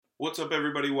What's up,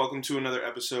 everybody? Welcome to another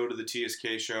episode of the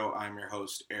TSK Show. I'm your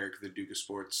host, Eric the Duke of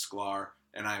Sports Sklar,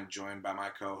 and I'm joined by my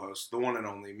co-host, the one and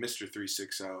only Mr.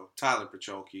 360, Tyler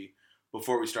Pacholke.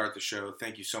 Before we start the show,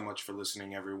 thank you so much for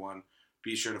listening, everyone.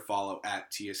 Be sure to follow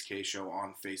at TSK Show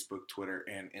on Facebook, Twitter,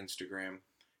 and Instagram.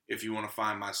 If you want to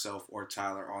find myself or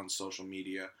Tyler on social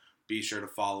media, be sure to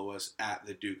follow us at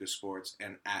the Duke of Sports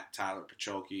and at Tyler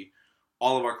Pacholke.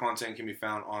 All of our content can be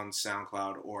found on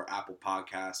SoundCloud or Apple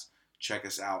Podcasts. Check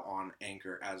us out on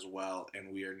Anchor as well,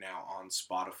 and we are now on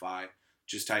Spotify.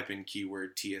 Just type in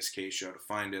keyword TSK Show to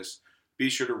find us. Be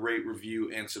sure to rate,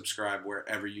 review, and subscribe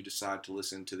wherever you decide to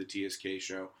listen to the TSK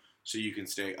Show so you can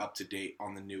stay up to date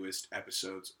on the newest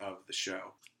episodes of the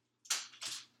show.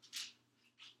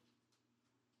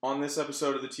 On this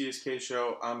episode of the TSK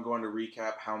Show, I'm going to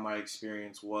recap how my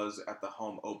experience was at the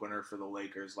home opener for the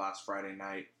Lakers last Friday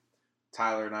night.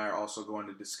 Tyler and I are also going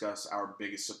to discuss our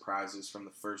biggest surprises from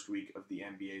the first week of the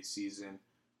NBA season.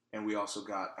 And we also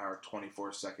got our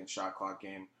 24-second shot clock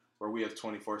game, where we have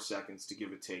 24 seconds to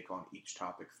give a take on each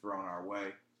topic thrown our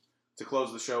way. To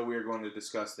close the show, we are going to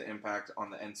discuss the impact on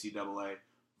the NCAA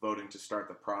voting to start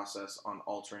the process on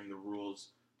altering the rules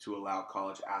to allow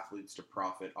college athletes to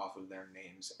profit off of their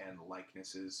names and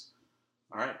likenesses.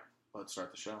 All right, let's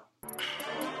start the show.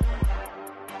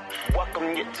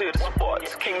 Welcome you to the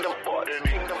sports kingdom. Welcome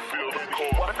you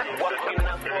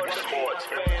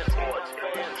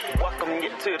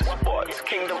to the sports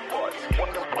kingdom.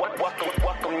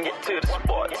 Welcome you to the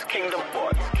sports kingdom.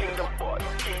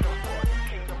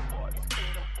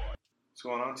 What's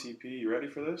going on, TP? You ready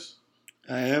for this?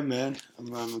 I am, man.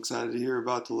 I'm excited to hear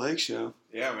about the Lake Show.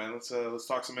 Yeah, man. Let's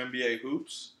talk some NBA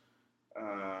hoops.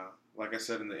 Like I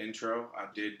said in the intro, I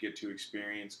did get to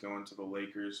experience going to the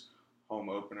Lakers home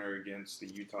opener against the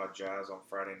Utah Jazz on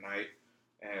Friday night.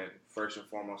 And first and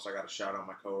foremost, I got to shout out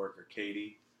my coworker,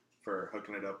 Katie, for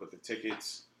hooking it up with the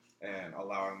tickets and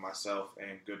allowing myself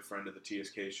and good friend of the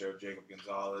TSK Show, Jacob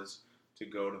Gonzalez, to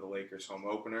go to the Lakers home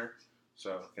opener.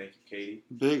 So thank you, Katie.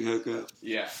 Big hookup.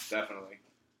 Yeah, definitely.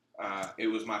 It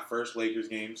was my first Lakers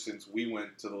game since we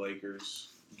went to the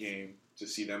Lakers game to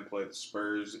see them play the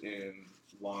Spurs in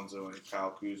Lonzo and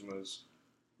Kyle Kuzma's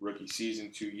rookie season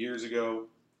 2 years ago.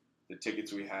 The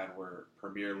tickets we had were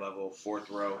premier level, fourth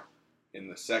row in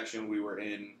the section we were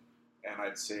in, and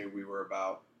I'd say we were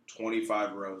about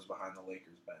 25 rows behind the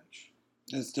Lakers bench.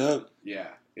 That's dope. Yeah,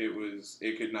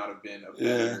 it could not have been a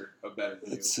better view.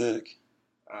 That's sick.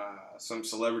 Some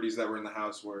celebrities that were in the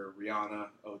house were Rihanna,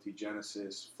 OT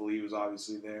Genesis, Flea was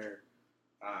obviously there.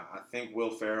 I think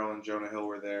Will Ferrell and Jonah Hill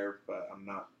were there, but I'm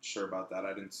not sure about that.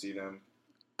 I didn't see them.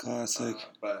 Classic.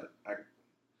 But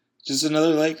just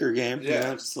another Laker game.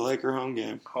 Yeah. Just a Laker home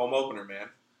game. Home opener, man.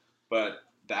 But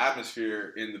the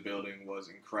atmosphere in the building was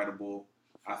incredible.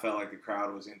 I felt like the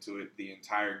crowd was into it the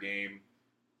entire game.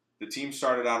 The team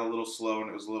started out a little slow and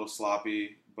it was a little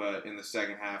sloppy, but in the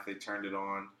second half they turned it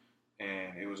on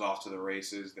and it was off to the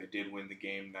races. They did win the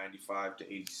game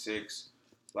 95-86.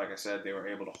 Like I said, they were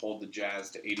able to hold the Jazz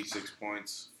to 86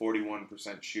 points,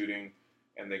 41% shooting,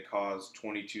 and they caused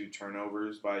 22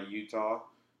 turnovers by Utah.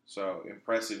 So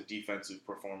impressive defensive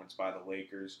performance by the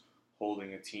Lakers,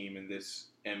 holding a team in this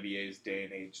NBA's day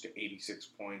and age to 86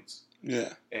 points.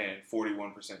 Yeah. And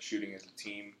 41% shooting as a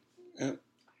team. Yep.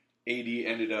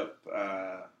 Anthony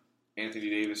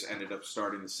Davis ended up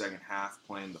starting the second half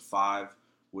playing the 5,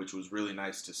 which was really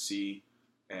nice to see.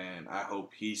 And I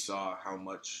hope he saw how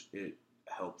much it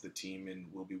helped the team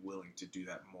and will be willing to do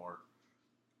that more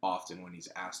often when he's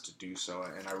asked to do so.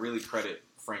 And I really credit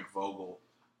Frank Vogel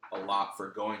a lot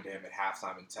for going to him at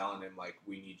halftime and telling him, like,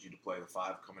 we need you to play the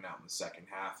 5 coming out in the second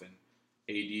half. And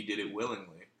AD did it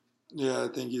willingly. Yeah, I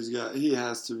think he's got to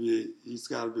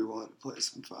be willing to play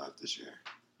some 5 this year.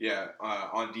 Yeah,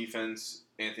 on defense,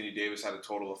 Anthony Davis had a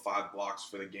total of 5 blocks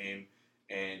for the game,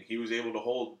 and he was able to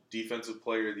hold Defensive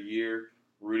Player of the Year,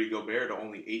 Rudy Gobert, to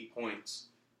only 8 points,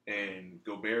 and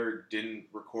Gobert didn't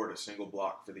record a single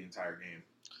block for the entire game.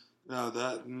 No,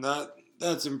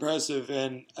 that's impressive,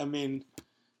 and I mean,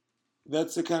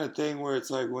 that's the kind of thing where it's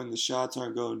like when the shots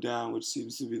aren't going down, which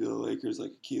seems to be the Lakers'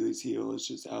 like Achilles heel, it's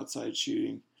just outside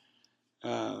shooting.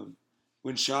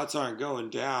 When shots aren't going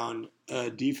down,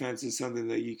 defense is something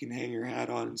that you can hang your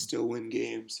hat on and still win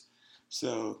games.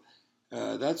 So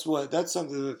that's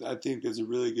something that I think is a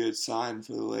really good sign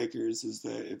for the Lakers, is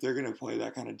that if they're going to play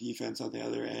that kind of defense on the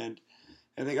other end,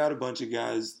 and they got a bunch of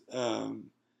guys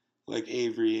like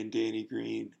Avery and Danny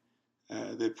Green.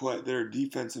 They're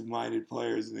defensive-minded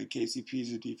players, and then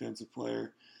KCP's a defensive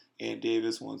player, and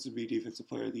Davis wants to be Defensive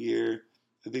Player of the Year.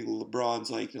 I think LeBron's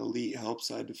like an elite help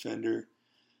side defender.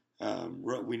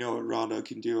 We know what Rondo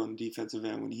can do on the defensive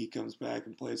end when he comes back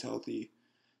and plays healthy.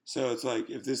 So it's like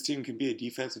if this team can be a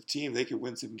defensive team, they could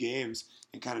win some games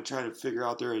and kind of try to figure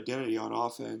out their identity on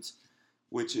offense,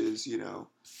 which is,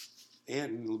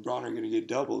 Ant and LeBron are going to get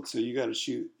doubled. So you got to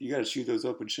shoot those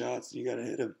open shots and you got to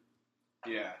hit them.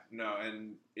 Yeah, no,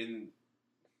 and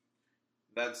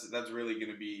that's really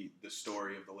going to be the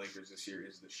story of the Lakers this year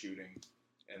is the shooting,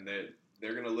 and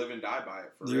they're going to live and die by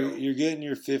it for real. You're getting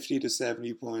your 50 to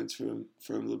 70 points from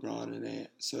LeBron and Ant.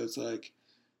 So it's like,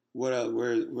 what else,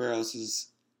 where else is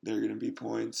there going to be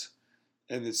points?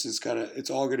 And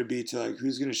it's all going to be to like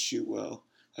who's going to shoot well.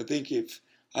 I think if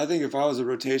I was a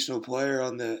rotational player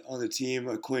on the team,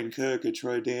 a Quinn Cook, a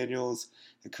Troy Daniels,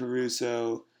 a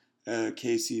Caruso,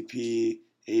 KCP,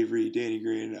 Avery, Danny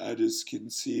Green, I just can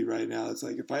see right now. It's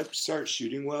like if I start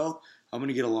shooting well, I'm going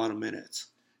to get a lot of minutes.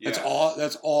 Yeah.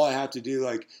 That's all I have to do.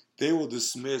 Like they will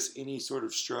dismiss any sort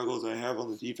of struggles I have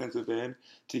on the defensive end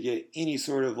to get any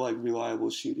sort of like reliable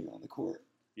shooting on the court.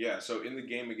 Yeah. So in the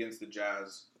game against the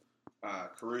Jazz,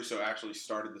 Caruso actually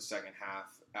started the second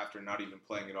half after not even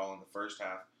playing at all in the first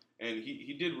half, and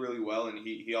he did really well. And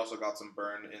he also got some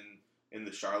burn in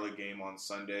the Charlotte game on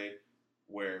Sunday,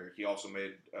 where he also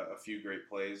made a few great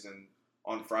plays. And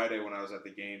on Friday when I was at the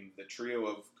game, the trio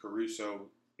of Caruso,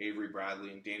 Avery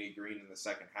Bradley, and Danny Green in the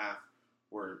second half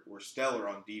were stellar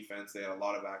on defense. They had a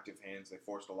lot of active hands. They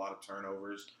forced a lot of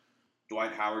turnovers.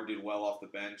 Dwight Howard did well off the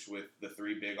bench with the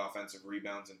 3 big offensive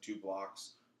rebounds and 2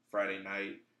 blocks Friday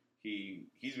night.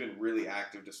 He's been really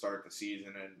active to start the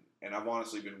season, and I've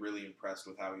honestly been really impressed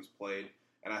with how he's played.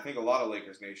 And I think a lot of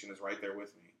Lakers Nation is right there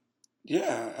with me.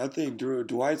 Yeah, I think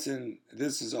Dwight's in.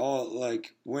 This is all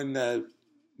like when the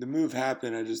move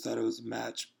happened. I just thought it was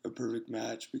a perfect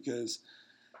match, because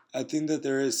I think that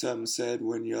there is something said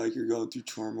when you're going through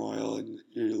turmoil in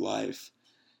your life,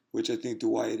 which I think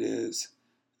Dwight is,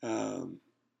 that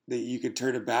you can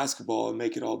turn to basketball and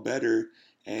make it all better,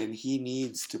 and he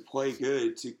needs to play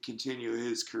good to continue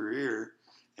his career,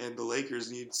 and the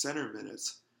Lakers need center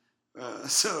minutes.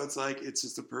 So it's like it's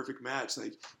just a perfect match.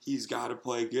 Like he's got to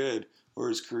play good, or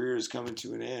his career is coming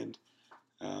to an end,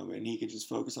 and he can just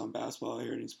focus on basketball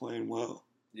here, and he's playing well.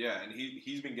 Yeah, and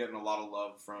he's been getting a lot of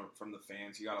love from the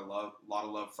fans. He got a lot of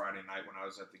love Friday night when I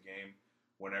was at the game,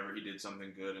 whenever he did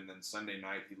something good, and then Sunday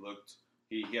night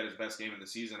he had his best game of the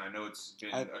season. I know it's been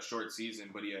a short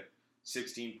season, but he had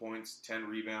 16 points, 10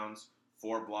 rebounds,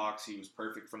 4 blocks. He was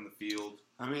perfect from the field.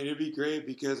 I mean, it'd be great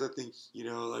because I think,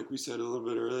 like we said a little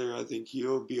bit earlier, I think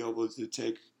he'll be able to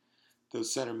take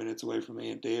those center minutes away from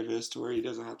Ant Davis to where he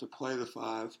doesn't have to play the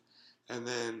 5. And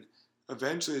then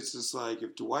eventually it's just like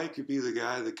if Dwight could be the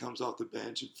guy that comes off the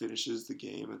bench and finishes the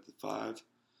game at the 5,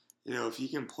 if he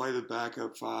can play the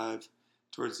backup 5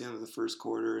 towards the end of the first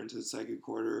quarter into the second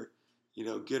quarter,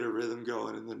 get a rhythm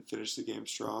going and then finish the game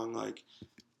strong. Like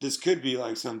this could be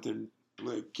like something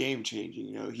like game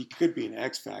changing. He could be an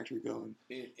X factor going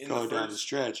down the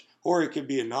stretch, or it could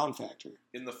be a non-factor.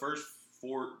 In the first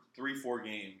 4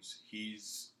 games,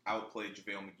 he's outplayed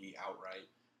JaVale McGee outright,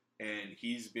 and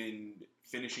he's been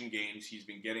finishing games. He's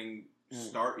been getting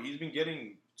He's been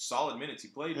getting solid minutes. He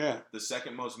played the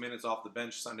second most minutes off the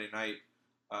bench Sunday night,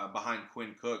 behind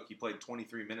Quinn Cook. He played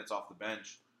 23 minutes off the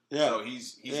bench. Yeah. So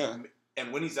he's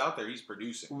and when he's out there, he's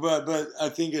producing. But I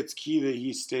think it's key that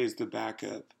he stays the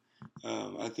backup.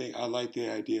 I like the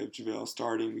idea of JaVale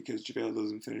starting because JaVale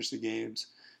doesn't finish the games.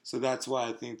 So that's why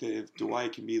I think that if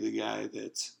Dwight can be the guy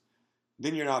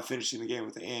then you're not finishing the game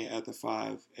with Ant at the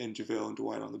 5 and JaVale and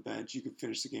Dwight on the bench. You can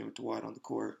finish the game with Dwight on the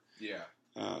court. Yeah.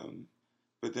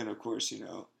 But then of course,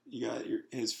 you got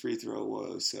his free throw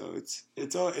woes. So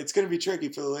it's going to be tricky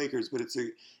for the Lakers, but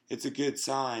it's a good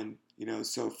sign,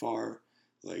 so far,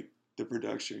 like the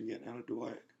production getting out of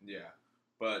Dwight. Yeah.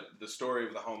 But the story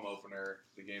of the home opener,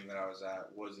 the game that I was at,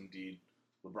 was indeed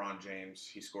LeBron James.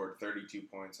 He scored 32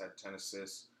 points, had 10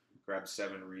 assists, grabbed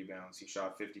 7 rebounds. He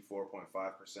shot 54.5%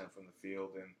 from the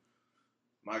field. And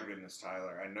my goodness,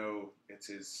 Tyler, I know it's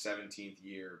his 17th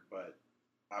year, but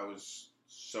I was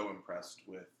so impressed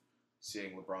with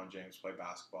seeing LeBron James play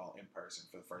basketball in person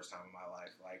for the first time in my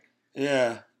life. Like,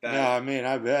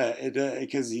 I bet it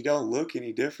because he don't look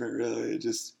any different, really.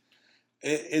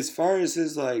 As far as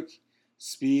his like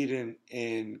speed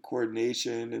and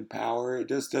coordination and power, it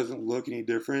just doesn't look any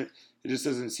different. It just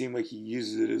doesn't seem like he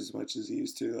uses it as much as he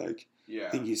used to. Like, I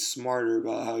think he's smarter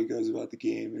about how he goes about the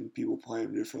game, and people play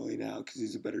him differently now because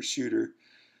he's a better shooter.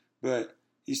 But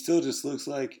he still just looks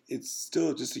like it's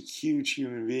still just a huge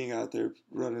human being out there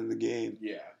running the game.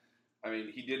 Yeah, I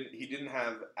mean, he didn't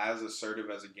have as assertive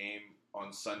as a game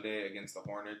on Sunday against the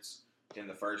Hornets in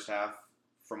the first half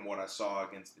from what I saw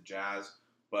against the Jazz.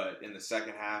 But in the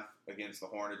second half against the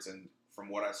Hornets, and from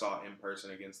what I saw in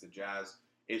person against the Jazz,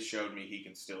 it showed me he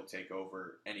can still take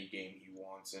over any game he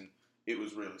wants, and it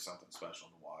was really something special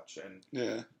to watch. And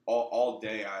Yeah. all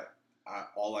day,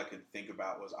 all I could think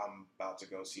about was I'm about to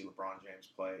go see LeBron James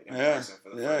play in Yeah. person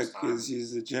for the Yeah, first time. because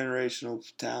he's a generational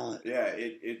talent. Yeah,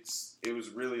 it was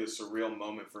really a surreal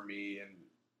moment for me, and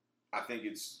I think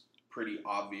it's pretty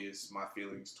obvious my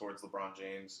feelings towards LeBron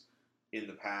James in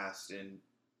the past, and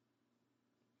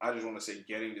I just want to say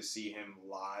getting to see him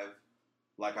live,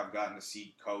 like I've gotten to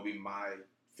see Kobe, my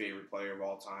favorite player of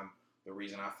all time, the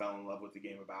reason I fell in love with the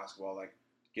game of basketball, like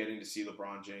getting to see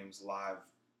LeBron James live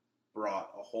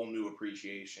brought a whole new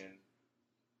appreciation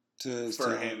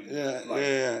for him. Yeah, like,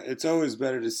 yeah. It's always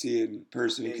better to see it in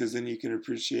person because then you can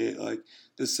appreciate like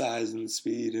the size and the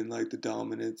speed and like the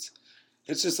dominance.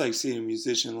 It's just like seeing a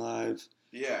musician live.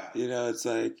 Yeah. You know, it's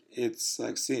like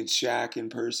seeing Shaq in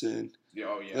person.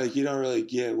 Oh yeah. Like you don't really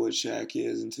get what Shaq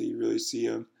is until you really see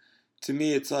him. To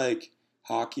me, it's like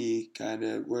hockey, kind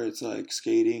of, where it's like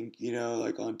skating. You know,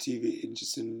 like on TV and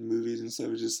just in movies and stuff.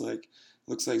 It's just like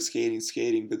looks like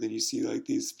skating, but then you see like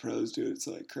these pros do it. It's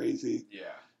like crazy. Yeah.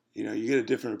 You know, you get a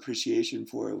different appreciation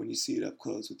for it when you see it up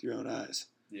close with your own eyes.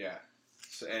 Yeah.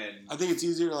 And I think it's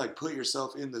easier to like put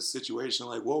yourself in the situation.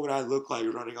 Like, what would I look like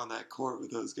running on that court with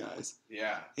those guys?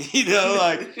 yeah. You know,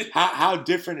 like how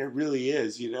different it really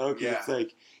is. You know, because Yeah. it's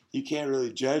like you can't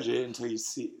really judge it until you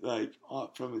see like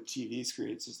from a TV screen.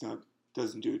 It's just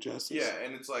doesn't do it justice. Yeah,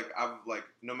 and it's like I've like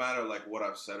no matter like what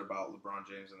I've said about LeBron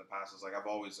James in the past, it's like I've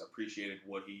always appreciated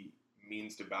what he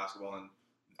means to basketball, and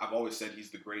I've always said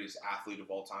he's the greatest athlete of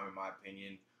all time in my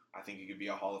opinion. I think he could be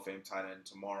a Hall of Fame tight end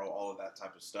tomorrow, all of that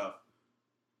type of stuff.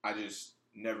 I just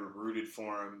never rooted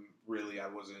for him. Really, I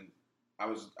was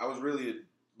really a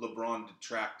LeBron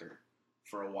detractor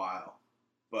for a while,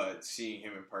 but seeing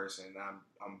him in person,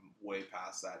 I'm way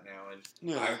past that now. And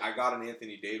Yeah. I got an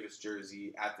Anthony Davis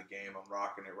jersey at the game. I'm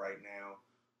rocking it right now,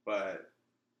 but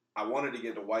I wanted to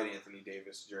get a white Anthony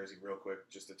Davis jersey real quick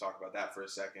just to talk about that for a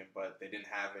second, but they didn't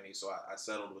have any, so I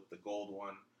settled with the gold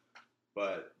one.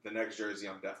 But the next jersey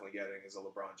I'm definitely getting is a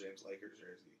LeBron James Lakers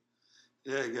jersey.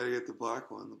 Yeah, you gotta get the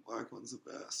black one. The black one's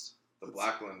the best. The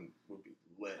black one would be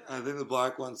lit. I think the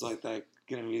black one's like that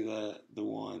gonna be the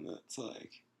one that's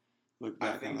like look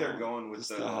back. I think on they're that going one. with It's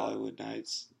the the Hollywood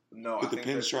Knights no, with I the think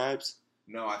they're- pinstripes.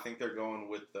 No, I think they're going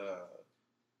with the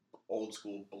old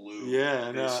school blue. Yeah,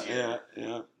 I know. this year.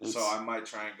 Yeah. So I might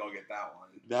try and go get that one.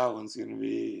 That one's gonna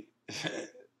be,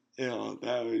 you know,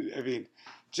 that would. I mean,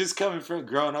 just coming from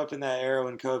growing up in that era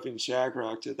when Kobe and Shaq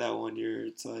rocked it that one year,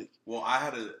 it's like Well,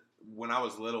 when I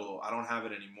was little. I don't have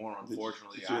it anymore,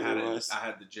 unfortunately. the Jerry West. I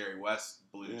had the Jerry West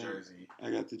blue Yeah. jersey.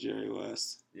 I got the Jerry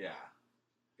West. Yeah,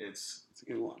 it's It's a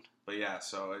good one. but yeah.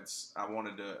 So I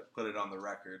wanted to put it on the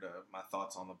record my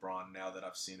thoughts on LeBron now that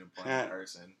I've seen him play Yeah. in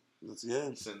person. That's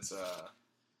good. Since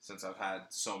I've had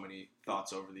so many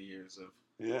thoughts over the years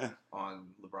Yeah, on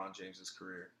LeBron James's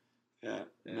career. yeah.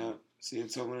 Yeah. No, seeing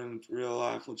someone in real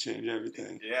life will change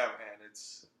everything. Yeah, man,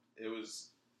 it was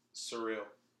surreal.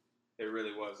 It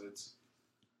really was.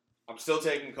 I'm still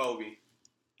taking Kobe,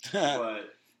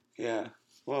 but Yeah.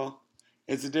 Well,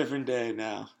 it's a different day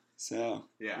now, so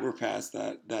yeah, we're past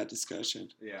that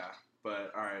discussion. yeah.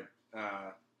 But all right,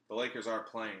 the Lakers are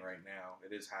playing right now.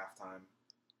 It is halftime.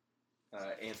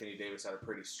 Anthony Davis had a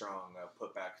pretty strong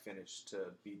putback finish to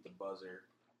beat the buzzer,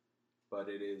 but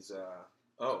it is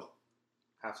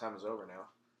halftime is over now.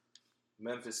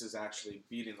 Memphis is actually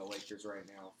beating the Lakers right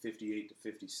now,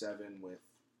 58-57, with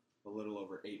a little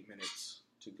over 8 minutes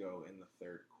to go in the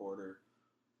third quarter.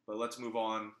 But let's move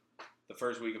on. The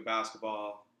first week of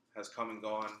basketball has come and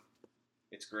gone.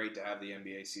 It's great to have the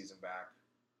NBA season back.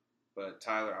 But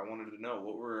Tyler, I wanted to know,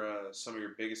 what were some of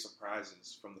your biggest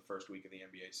surprises from the first week of the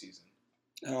NBA season?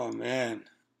 Oh man.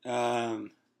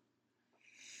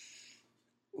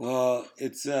 Well,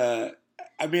 it's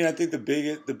I mean, I think the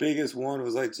biggest one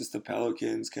was like just the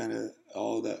Pelicans, kind of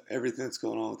everything that's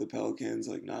going on with the Pelicans,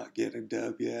 like not getting a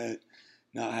dub yet,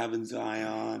 not having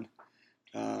Zion.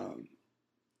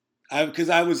 Because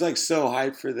I was like so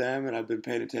hyped for them, and I've been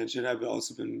paying attention. I've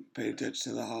also been paying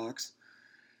attention to the Hawks,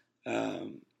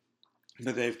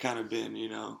 but they've kind of been, you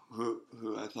know, who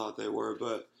I thought they were.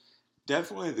 But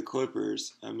definitely the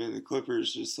Clippers. I mean, the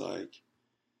Clippers just like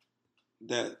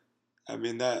that. I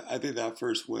mean, I think that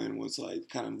first win was like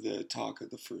kind of the talk of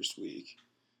the first week,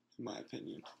 in my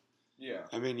opinion. Yeah.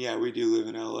 I mean, yeah, we do live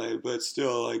in LA, but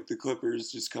still, like the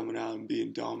Clippers just coming out and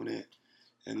being dominant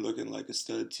and looking like a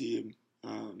stud team.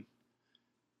 They're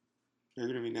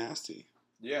gonna be nasty.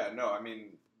 Yeah, no, I mean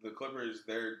the Clippers,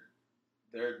 they're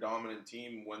a dominant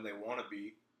team when they want to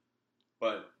be,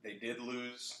 but they did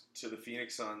lose to the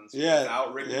Phoenix Suns Yeah,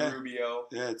 without Ricky yeah. Rubio,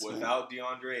 Yeah, it's without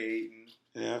DeAndre Ayton.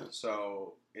 Yeah.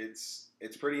 So it's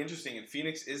pretty interesting. And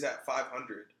Phoenix is at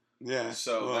 500. Yeah.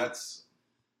 So well, that's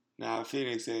Nah,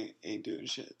 Phoenix ain't doing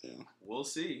shit though. we'll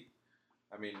see.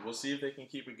 I mean, we'll see if they can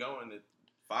keep it going at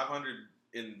 500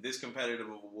 in this competitive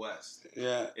of a West.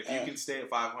 Yeah. If you can stay at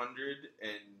 500,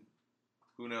 and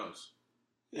who knows?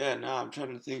 Yeah, no, I'm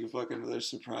trying to think of like another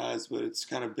surprise, but it's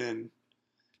kind of been,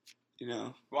 you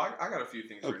know, Well, I got a few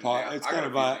things. a written par. down. It's I got kind a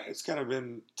of few by, things. it's kind of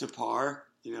been to par,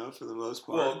 you know, for the most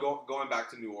part. Well, going back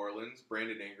to New Orleans,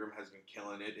 Brandon Ingram has been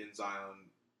killing it in Zion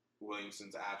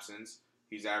Williamson's absence.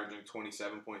 He's averaging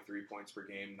 27.3 points per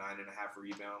game, 9.5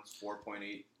 rebounds,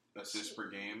 4.8 assists per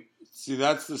game. See,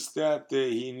 that's the step that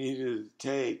he needed to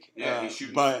take. Yeah, he's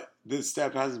shooting. But this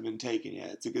step hasn't been taken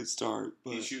yet. It's a good start.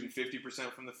 But He's shooting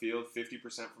 50% from the field, 50%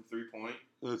 from 3-point.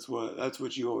 that's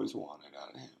what you always wanted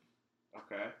out of him.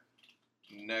 Okay.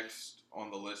 Next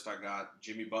on the list, I got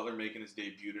Jimmy Butler making his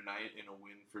debut tonight in a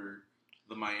win for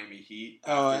the Miami Heat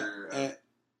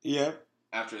Yep.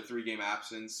 after a 3-game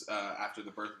absence after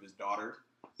the birth of his daughter.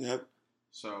 Yep.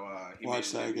 So he Watched made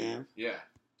his that debut. game. Yeah.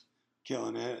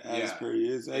 Killing it as Yeah. per he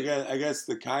is. I guess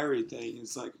the Kyrie thing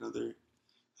is like another.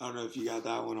 I don't know if you got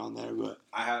that one on there, but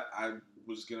I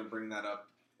was gonna bring that up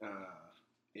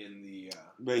in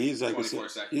the he's like 24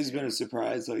 seconds. he's been a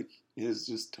surprise. Like his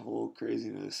just whole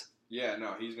craziness. Yeah,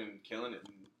 no, he's been killing it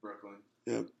in Brooklyn.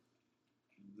 Yep.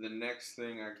 The next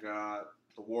thing I got,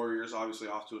 the Warriors obviously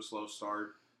off to a slow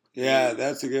start. Yeah,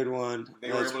 that's a good one. They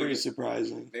were That's able to pretty get-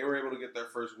 surprising. They were able to get their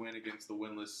first win against the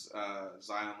winless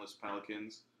Zionless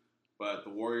Pelicans, but the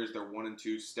Warriors, they're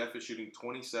 1-2. Steph is shooting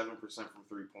 27% from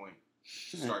 3-point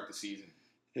to start the season.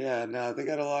 Yeah, no, they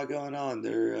got a lot going on.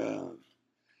 They're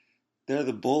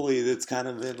the bully that's kind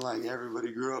of been like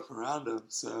everybody grew up around them.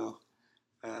 So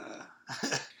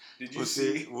Did you we'll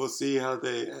see? we'll see how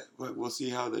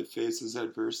they face this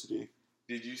adversity.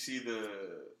 Did you see the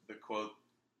quote,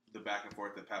 the back and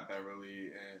forth that Pat Beverly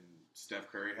and Steph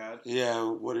Curry had? Yeah,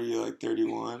 what are you like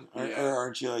 31? Yeah. Or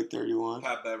aren't you like 31?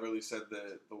 Pat Beverly said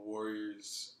that the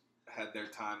Warriors had their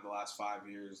time the last 5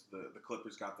 years. The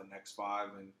Clippers got the next 5,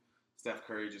 and Steph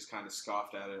Curry just kind of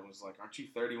scoffed at it and was like, "Aren't you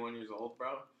 31 years old,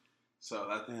 bro?" So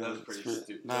that was pretty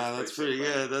stupid. Nah, that's pretty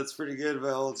good. That's pretty good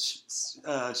about old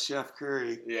Chef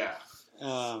Curry. Yeah.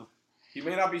 Um, He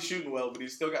may not be shooting well, but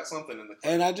he's still got something in the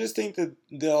clip. and I just think that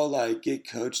they'll like get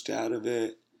coached out of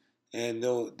it, and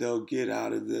they'll get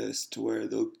out of this to where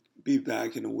they'll be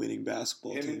back in a winning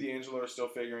basketball Him team. and D'Angelo are still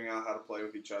figuring out how to play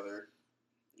with each other.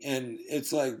 And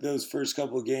it's like those first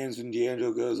couple of games when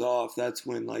D'Angelo goes off, that's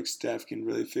when like Steph can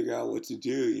really figure out what to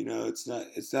do. You know, it's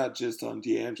not just on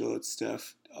D'Angelo, it's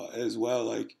Steph as well.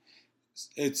 Like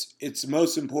it's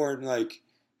most important. Like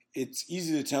it's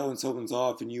easy to tell when someone's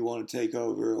off and you want to take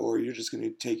over, or you're just going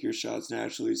to take your shots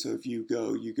naturally. So if you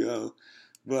go, you go.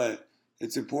 But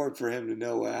it's important for him to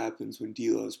know what happens when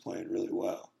D'Lo's playing really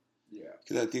well, Yeah.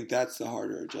 because I think that's the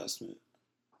harder adjustment.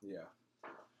 Yeah.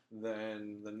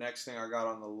 Then the next thing I got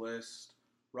on the list,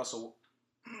 Russell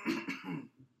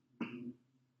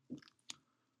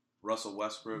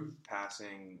Westbrook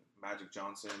passing Magic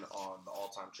Johnson on the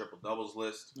all-time triple-doubles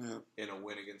list Yeah. in a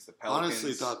win against the Pelicans.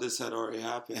 Honestly, thought this had already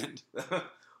happened.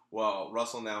 Well,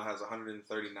 Russell now has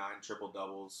 139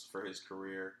 triple-doubles for his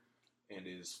career and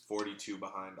is 42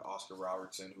 behind Oscar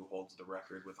Robertson, who holds the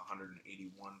record with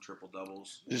 181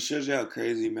 triple-doubles. It shows you how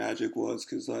crazy Magic was,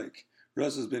 because like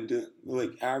Russell's been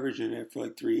averaging it for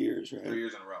like 3 years, right? 3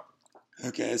 years in a row.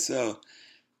 Okay, so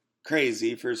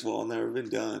crazy. First of all, never been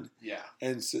done, Yeah.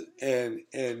 and so,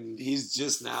 and he's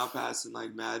just now passing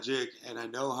like Magic, and I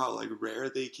know how like rare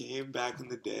they came back in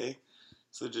the day.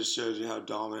 So it just shows you how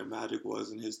dominant Magic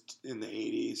was in the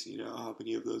 80s. You know how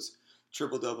many of those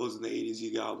triple doubles in the 80s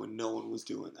he got when no one was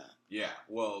doing that. Yeah,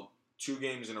 well, 2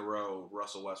 games in a row,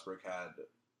 Russell Westbrook had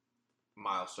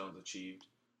milestones achieved.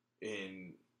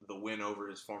 In the win over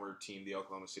his former team, the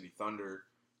Oklahoma City Thunder,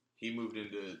 he moved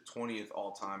into 20th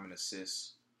all-time in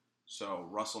assists. So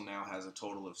Russell now has a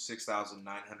total of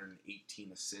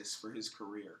 6,918 assists for his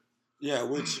career. Yeah,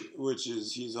 which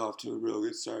is he's off to a real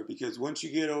good start, because once you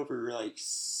get over like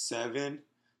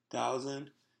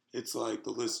 7,000, it's like the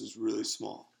list is really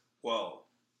small. Well,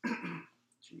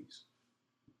 jeez.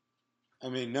 I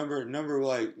mean, numbers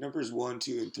 1,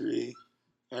 2, and 3.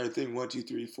 I think 1, 2,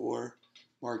 3, 4.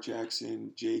 Mark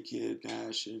Jackson, J. Kidd,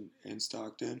 Nash, and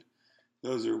Stockton.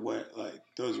 Those are way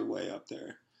up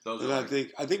there. Those But are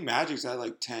I think Magic's at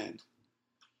like 10.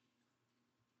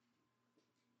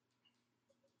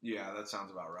 yeah, that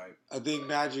sounds about right. I think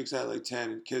Magic's at like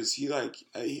 10 because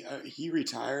he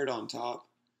retired on top.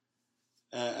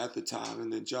 at the time,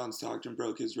 and then John Stockton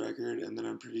broke his record, and then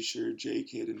I'm pretty sure J.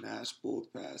 Kidd and Nash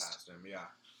both passed. Him, yeah.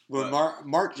 But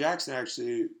Mark Jackson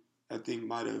actually, I think,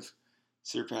 might have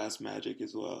surpassed Magic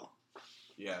as well.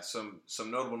 Yeah, some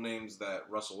notable names that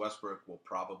Russell Westbrook will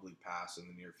probably pass in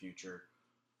the near future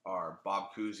are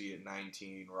Bob Cousy at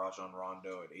 19, Rajon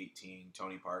Rondo at 18,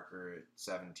 Tony Parker at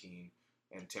 17,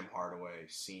 and Tim Hardaway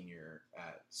Sr.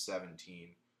 at 17.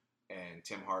 And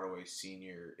Tim Hardaway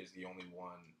Sr. is the only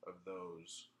one of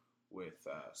those with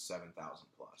 7,000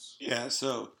 plus. Yeah,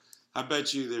 so I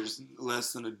bet you there's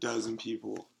less than a dozen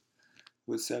people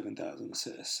with 7,000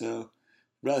 assists. So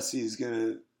Rusty's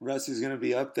gonna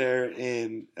be up there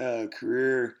in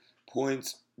career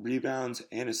points, rebounds,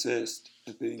 and assists.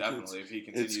 I think definitely if he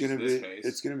continues this pace,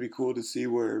 it's gonna be cool to see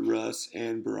where Russ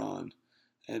and Bron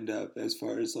end up as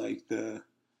far as like the.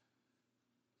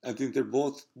 I think they're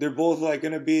both like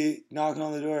gonna be knocking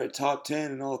on the door at top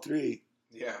 10 in all three.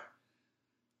 Yeah.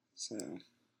 So.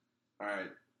 All right,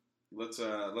 let's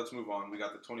move on. We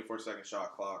got the 24-second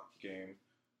shot clock game.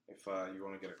 If you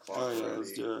want to get a clock ready.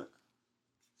 Let's do it.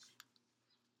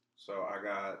 So I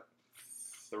got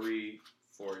 3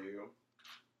 for you.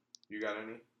 You got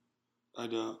any? I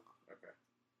don't. Okay.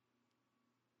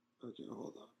 Okay,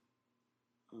 hold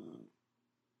on.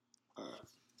 All right.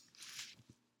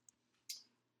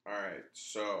 All right,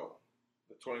 so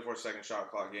the 24-second shot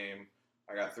clock game.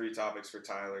 I got 3 topics for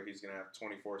Tyler. He's going to have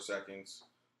 24 seconds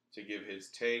to give his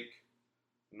take.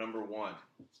 Number 1,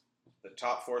 the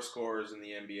top 4 scorers in the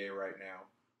NBA right now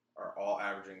are all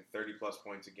averaging 30-plus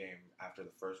points a game after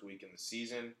the first week in the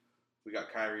season. We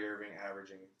got Kyrie Irving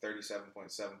averaging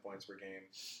 37.7 points per game,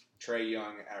 Trae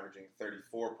Young averaging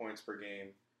 34 points per game,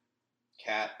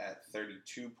 Cat at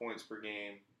 32 points per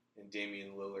game, and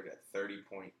Damian Lillard at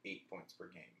 30.8 points per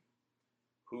game.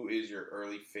 Who is your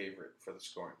early favorite for the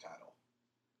scoring title?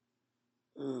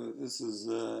 This is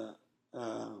a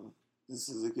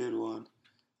good one.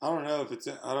 I don't know if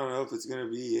it's going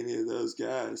to be any of those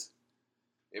guys.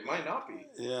 It might not be.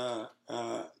 Yeah,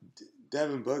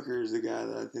 Devin Booker is the guy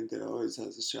that I think that always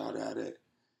has a shot at it.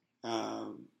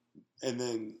 And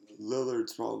then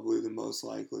Lillard's probably the most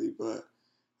likely, but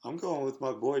I'm going with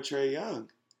my boy Trae Young.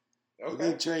 Okay. I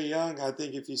think Trae Young,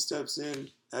 if he steps in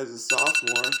as a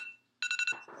sophomore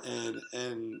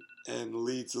and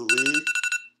leads the league,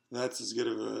 that's as good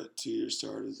of a 2-year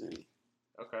start as any.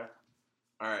 Okay.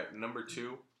 All right, number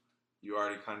 2, you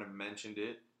already kind of mentioned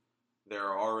it. There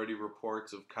are already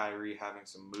reports of Kyrie having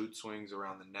some mood swings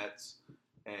around the Nets,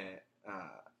 and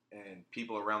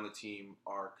people around the team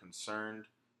are concerned.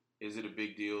 Is it a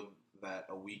big deal that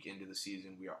a week into the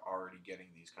season we are already getting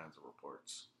these kinds of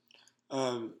reports?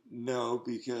 No,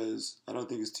 because I don't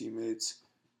think his teammates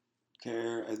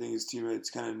care. I think his teammates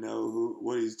kind of know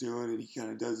what he's doing, and he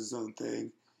kind of does his own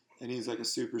thing. And he's like a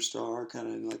superstar, kind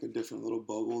of in like a different little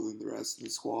bubble than the rest of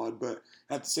the squad. But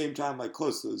at the same time, like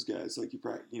close to those guys. Like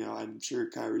I'm sure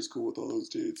Kyrie's cool with all those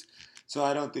dudes. So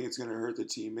I don't think it's going to hurt the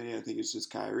team any. I think it's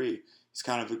just Kyrie.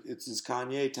 It's this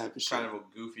Kanye type of shit. Kind of a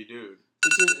goofy dude.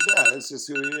 It's just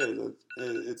who he is.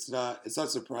 It's not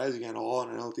surprising at all,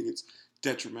 and I don't think it's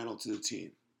detrimental to the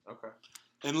team. Okay.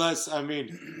 Unless,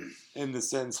 in the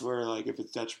sense where, like, if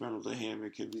it's detrimental to him,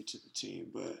 it could be to the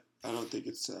team. But I don't think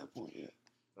it's to that point yet.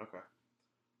 Okay.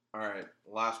 All right.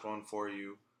 Last one for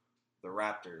you. The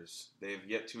Raptors. They have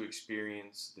yet to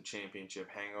experience the championship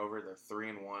hangover. They're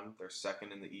 3-1. They're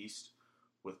second in the East,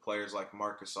 with players like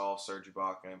Marc Gasol, Serge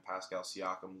Ibaka, and Pascal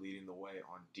Siakam leading the way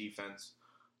on defense.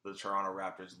 The Toronto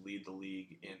Raptors lead the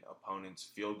league in opponents'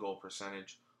 field goal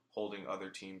percentage, holding other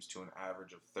teams to an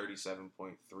average of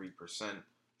 37.3%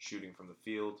 shooting from the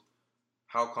field.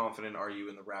 How confident are you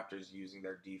in the Raptors using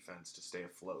their defense to stay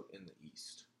afloat in the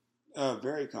East?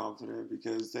 Very confident,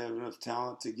 because they have enough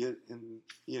talent to get in,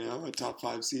 a top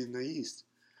 5 seed in the East.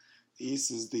 The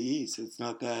East is the East. It's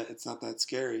not that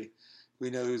scary. We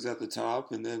know who's at the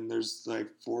top, and then there's like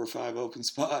 4 or 5 open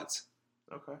spots.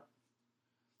 Okay.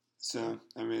 So,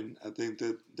 I think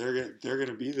that they're going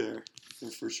to be there.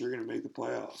 They're for sure going to make the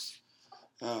playoffs.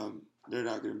 They're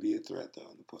not going to be a threat,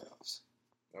 though, in the playoffs.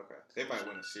 Okay. They might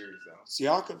win a series, though.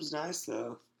 Siakam's nice,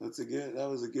 though. That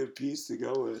was a good piece to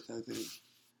go with, I think.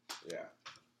 Yeah.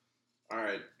 All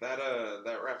right.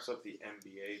 That wraps up the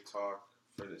NBA talk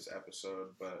for this episode,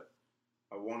 but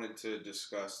I wanted to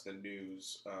discuss the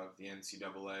news of the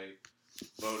NCAA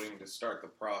voting to start the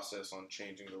process on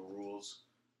changing the rules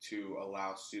to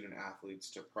allow student athletes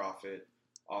to profit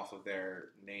off of their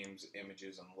names,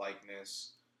 images, and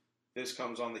likeness. This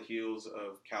comes on the heels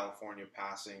of California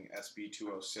passing SB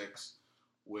 206,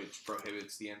 which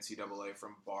prohibits the NCAA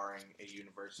from barring a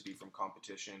university from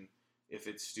competition if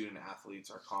its student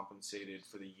athletes are compensated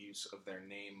for the use of their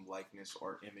name, likeness,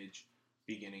 or image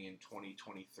beginning in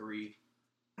 2023.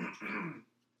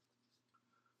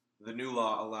 The new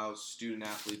law allows student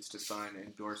athletes to sign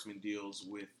endorsement deals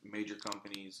with major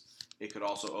companies. It could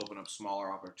also open up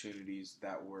smaller opportunities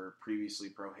that were previously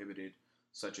prohibited,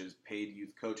 such as paid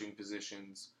youth coaching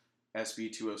positions.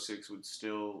 SB 206 would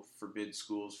still forbid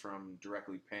schools from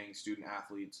directly paying student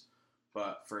athletes,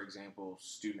 but, for example,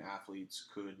 student athletes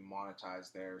could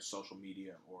monetize their social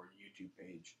media or YouTube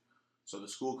page. So the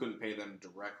school couldn't pay them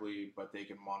directly, but they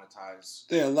can monetize.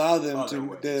 They allow them other to.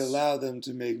 ways. They allow them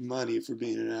to make money for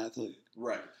being an athlete.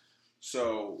 Right.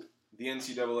 So the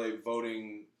NCAA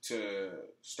voting to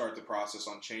start the process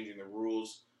on changing the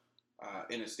rules.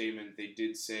 In a statement, they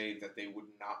did say that they would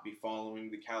not be following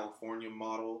the California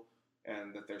model,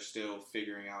 and that they're still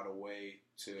figuring out a way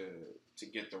to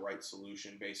get the right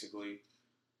solution. Basically,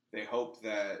 they hope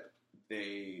that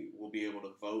they will be able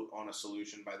to vote on a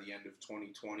solution by the end of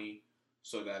 2020,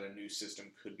 so that a new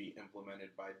system could be implemented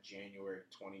by January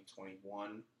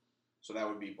 2021. So that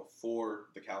would be before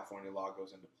the California law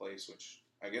goes into place, which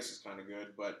I guess is kind of good,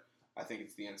 but I think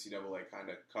it's the NCAA kind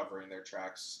of covering their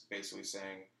tracks, basically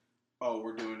saying, oh,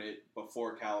 we're doing it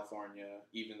before California,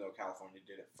 even though California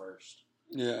did it first.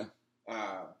 Yeah.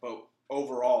 But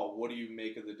overall, what do you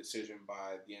make of the decision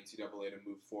by the NCAA to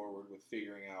move forward with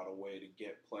figuring out a way to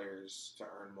get players to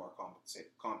earn more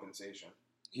compensation?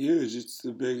 Huge. It's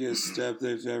the biggest step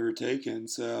they've ever taken.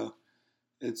 So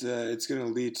it's going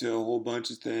to lead to a whole bunch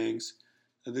of things.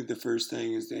 I think the first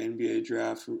thing is the NBA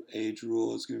draft age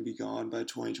rule is going to be gone by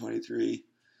 2023.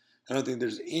 I don't think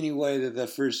there's any way that the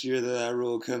first year that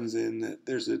rule comes in that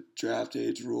there's a draft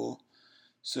age rule.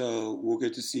 So we'll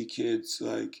get to see kids,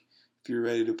 like, if you're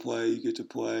ready to play, you get to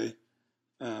play,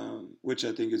 which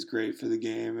I think is great for the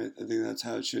game. I think that's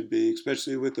how it should be,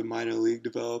 especially with the minor league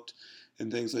developed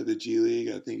and things like the G League.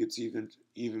 I think it's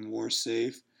even more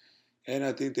safe. And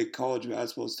I think that college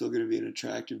basketball is still going to be an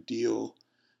attractive deal.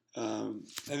 I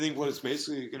think what it's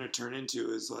basically going to turn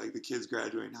into is like the kids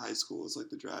graduating high school is like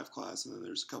the draft class, and then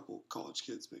there's a couple college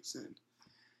kids mixed in.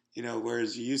 You know,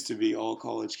 whereas it used to be all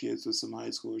college kids with some high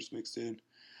schoolers mixed in.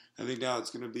 I think now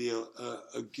it's going to be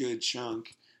a good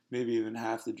chunk, maybe even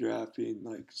half the draft being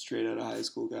like straight out of high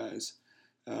school guys,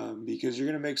 because you're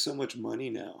going to make so much money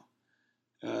now.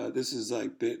 This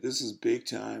is big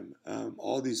time.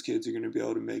 All these kids are going to be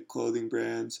able to make clothing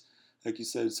brands, like you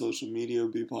said. Social media will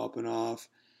be popping off,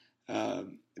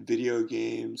 video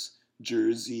games,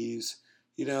 jerseys.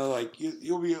 You know, like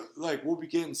you'll be like we'll be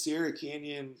getting Sierra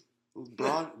Canyon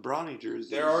Bronny jerseys.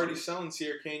 They're already selling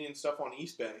Sierra Canyon stuff on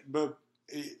East Bay. But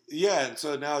yeah, and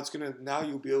so now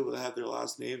you'll be able to have their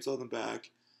last names on the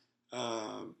back.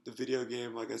 The video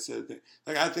game, like I said,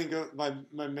 like I think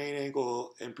my main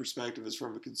angle and perspective is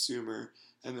from a consumer,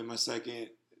 and then my second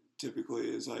typically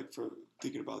is like for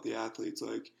thinking about the athletes.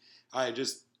 Like I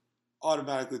just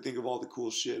automatically think of all the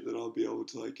cool shit that I'll be able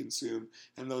to like consume,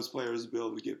 and those players will be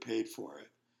able to get paid for it,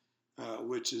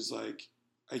 which is like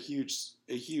a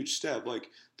huge step. Like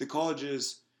the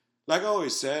colleges. Like I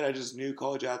always said, I just knew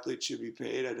college athletes should be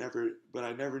paid. But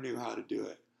I never knew how to do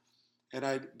it.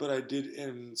 But I did,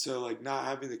 and so like not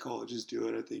having the colleges do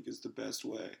it, I think is the best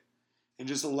way, and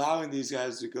just allowing these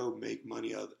guys to go make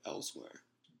money elsewhere.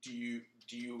 Do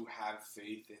you have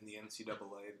faith in the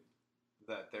NCAA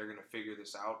that they're going to figure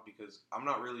this out? Because I'm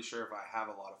not really sure if I have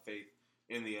a lot of faith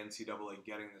in the NCAA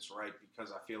getting this right,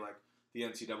 because I feel like the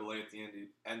NCAA at the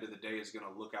end of the day is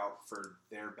going to look out for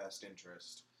their best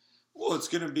interest. Well,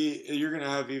 you're going to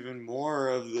have even more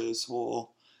of this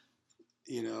whole,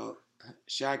 you know,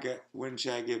 when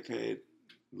Shaq get paid?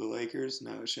 The Lakers?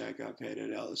 No, Shaq got paid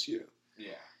at LSU.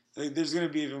 Yeah. Like, there's going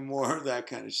to be even more of that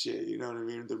kind of shit, you know what I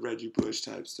mean? The Reggie Bush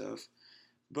type stuff.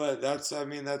 But that's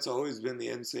always been the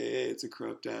NCAA. It's a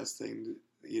corrupt-ass thing,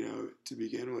 to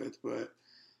begin with. But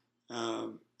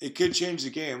it could change the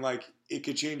game. Like, it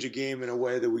could change a game in a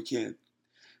way that we can't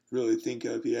really think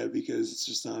of yet because it's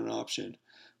just not an option.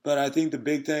 But I think the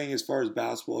big thing as far as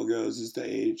basketball goes is the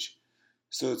age.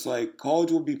 So it's like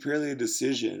college will be purely a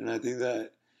decision. And I think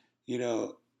that,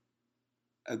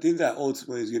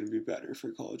 ultimately is going to be better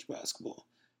for college basketball.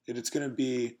 And it's going to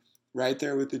be right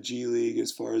there with the G League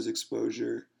as far as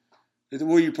exposure.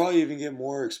 Well, you probably even get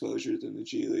more exposure than the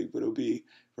G League, but it'll be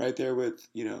right there with,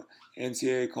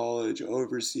 NCAA college,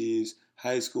 overseas,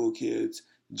 high school kids,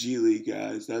 G League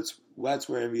guys. That's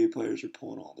where NBA players are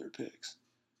pulling all their picks.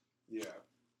 Yeah.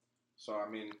 So, I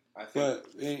think... But,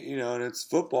 and it's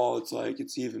football,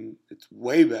 it's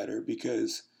way better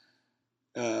because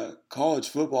college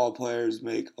football players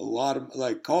make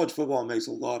college football makes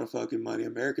a lot of fucking money.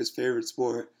 America's favorite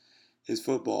sport. is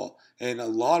football, and a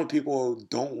lot of people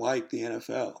don't like the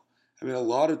NFL. I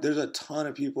mean, there's a ton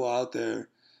of people out there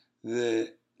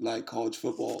that like college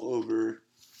football over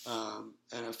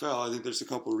NFL. I think there's a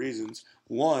couple of reasons.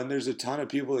 One, there's a ton of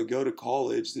people that go to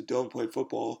college that don't play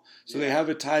football, so they have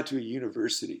it tied to a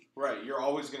university. Right, you're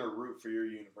always going to root for your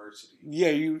university.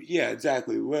 Yeah,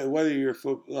 exactly. Whether you're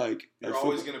you're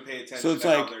always going to pay attention so it's to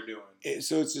like, how they're doing.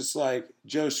 So it's just like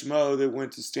Joe Schmo that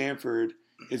went to Stanford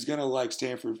is gonna like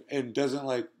Stanford and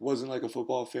wasn't like a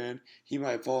football fan. He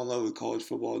might fall in love with college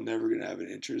football and never gonna have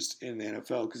an interest in the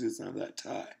NFL because it's not that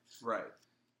tie. Right.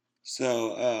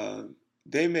 So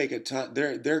they make a ton.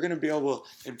 They're gonna be able.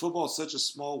 And football is such a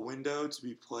small window to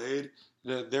be played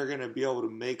that they're gonna be able to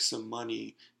make some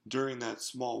money during that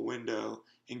small window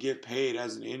and get paid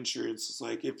as an insurance. It's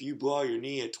like if you blow your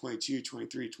knee at 22,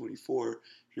 23, 24,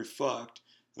 you're fucked.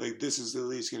 Like, this is at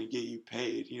least going to get you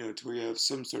paid, to where you have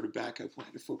some sort of backup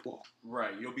plan to football.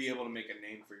 Right. You'll be able to make a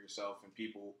name for yourself, and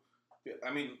people.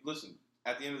 I mean, listen.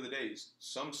 At the end of the day,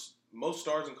 most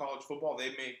stars in college football,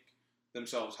 they make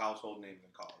themselves household names in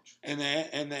college. And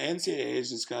the NCAA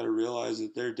has just got to realize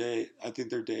that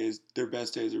their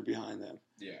best days are behind them.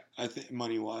 Yeah. I think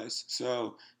money wise.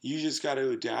 So you just got to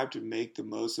adapt and make the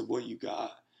most of what you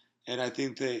got. And I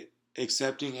think that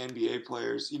accepting NBA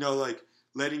players,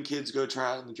 letting kids go try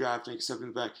out in the draft and accepting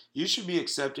them back. You should be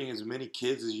accepting as many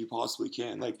kids as you possibly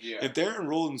can. If they're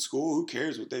enrolled in school, who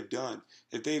cares what they've done?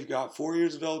 If they've got 4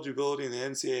 years of eligibility in the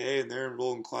NCAA and they're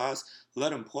enrolled in class,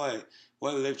 let them play.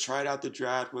 Whether they've tried out the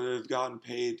draft, whether they've gotten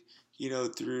paid,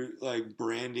 through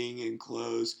branding and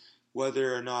clothes,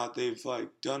 whether or not they've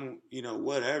done,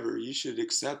 whatever, you should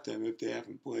accept them if they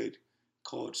haven't played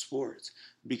college sports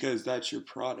because that's your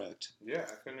product. Yeah,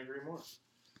 I couldn't agree more.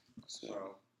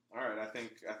 So all right, I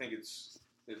think it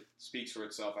speaks for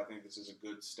itself. I think this is a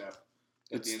good step.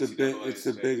 It's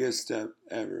the biggest step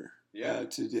ever.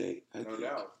 To date. I think.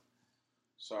 Doubt.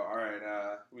 So all right,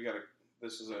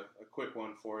 this is a quick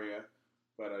one for you,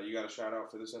 but you got a shout out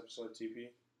for this episode, TP?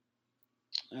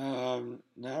 No,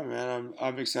 man,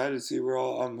 I'm excited to see where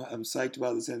I'm psyched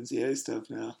about this NCAA stuff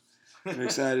now. I'm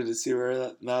excited to see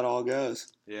where that all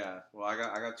goes. Yeah, well, I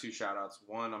got 2 shout outs.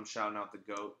 One, I'm shouting out the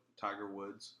GOAT, Tiger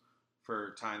Woods,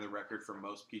 for tying the record for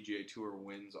most PGA Tour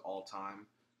wins all time.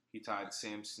 He tied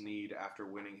Sam Snead after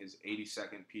winning his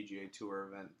 82nd PGA Tour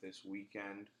event this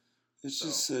weekend.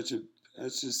 It's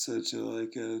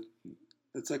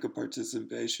like a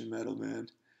participation medal, man.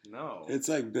 No. It's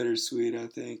like bittersweet, I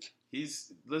think.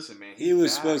 Listen, man. He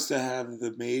was supposed to have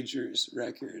the majors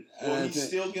record. Well, he's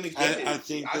still going to get it. I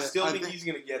think he's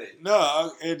going to get it.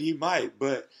 No, and he might,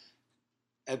 but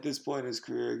at this point in his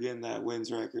career, again, that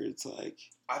wins record, it's like...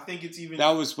 I think it's even...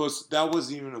 That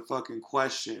wasn't even a fucking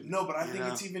question. No, but I think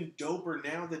it's even doper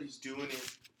now that he's doing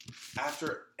it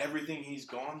after everything he's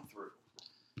gone through.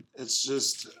 It's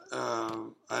just...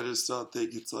 I just don't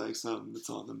think it's like something that's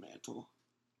on the mantle.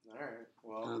 All right,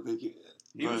 well... I don't think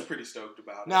he was pretty stoked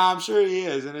about it. No, I'm sure he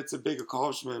is, and it's a big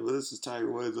accomplishment, but this is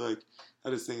Tiger Woods. I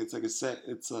just think it's like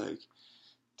it's like...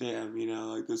 Damn,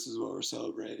 this is what we're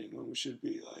celebrating when we should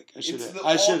be like. It's the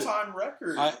all-time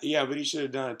record. Yeah, but he should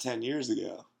have done it 10 years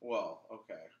ago. Well,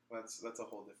 okay, that's a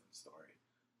whole different story.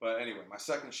 But anyway, my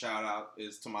second shout out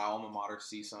is to my alma mater,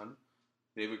 CSUN.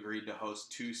 They've agreed to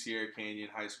host 2 Sierra Canyon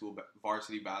High School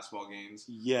varsity basketball games.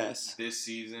 Yes. This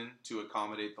season to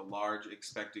accommodate the large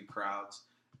expected crowds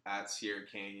at Sierra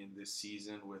Canyon this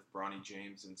season, with Bronny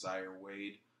James and Zaire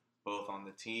Wade both on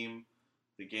the team.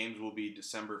 The games will be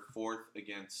December 4th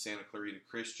against Santa Clarita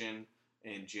Christian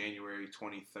and January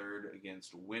 23rd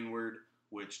against Windward,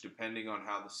 which, depending on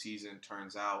how the season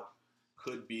turns out,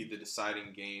 could be the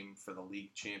deciding game for the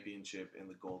league championship in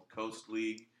the Gold Coast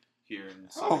League here in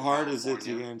Southern How hard California. is it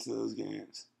to get into those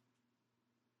games?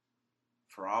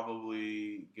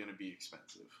 Probably going to be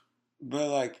expensive.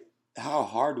 But, how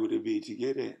hard would it be to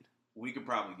get in? We could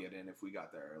probably get in if we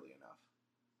got there early enough.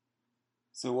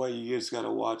 So what, you just got to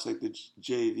watch the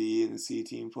JV and the C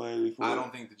team play before? I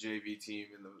don't think the JV team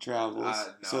in the travels.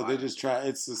 No, so they just try.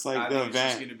 It's just like the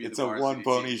event. It's a one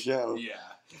pony show. Yeah,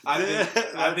 I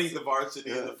think the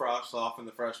varsity and the Frostoff and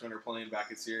the freshmen are playing back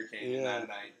at Sierra Canyon that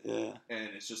night. Yeah, and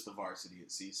it's just the varsity at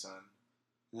CSUN.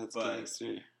 That's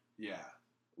gangster. Yeah,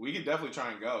 we could definitely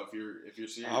try and go if you're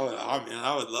serious.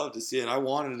 I would love to see it. I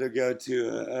wanted to go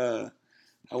to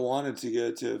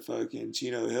a fucking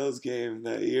Chino Hills game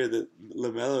that year that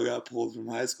LaMelo got pulled from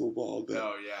high school ball,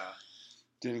 but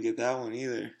didn't get that one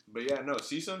either. But yeah, no,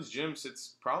 CSUN's gym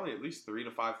sits probably at least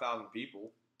 3,000 to 5,000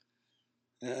 people.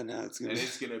 Yeah, no, it's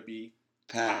gonna be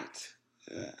packed.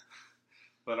 Yeah.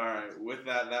 But all right, with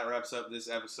that wraps up this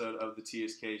episode of the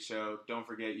TSK Show. Don't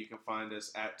forget, you can find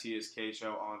us at TSK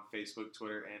Show on Facebook,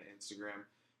 Twitter, and Instagram.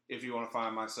 If you want to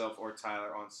find myself or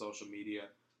Tyler on social media,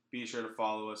 be sure to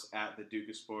follow us at the Duke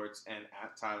of Sports and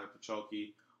at Tyler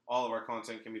Pacholke. All of our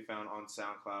content can be found on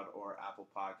SoundCloud or Apple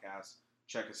Podcasts.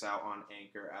 Check us out on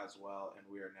Anchor as well, and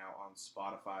we are now on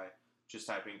Spotify. Just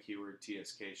type in keyword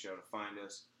TSK Show to find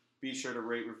us. Be sure to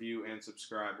rate, review, and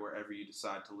subscribe wherever you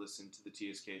decide to listen to the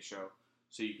TSK Show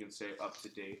so you can stay up to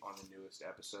date on the newest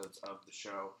episodes of the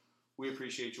show. We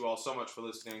appreciate you all so much for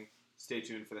listening. Stay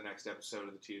tuned for the next episode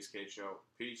of the TSK Show.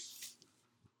 Peace.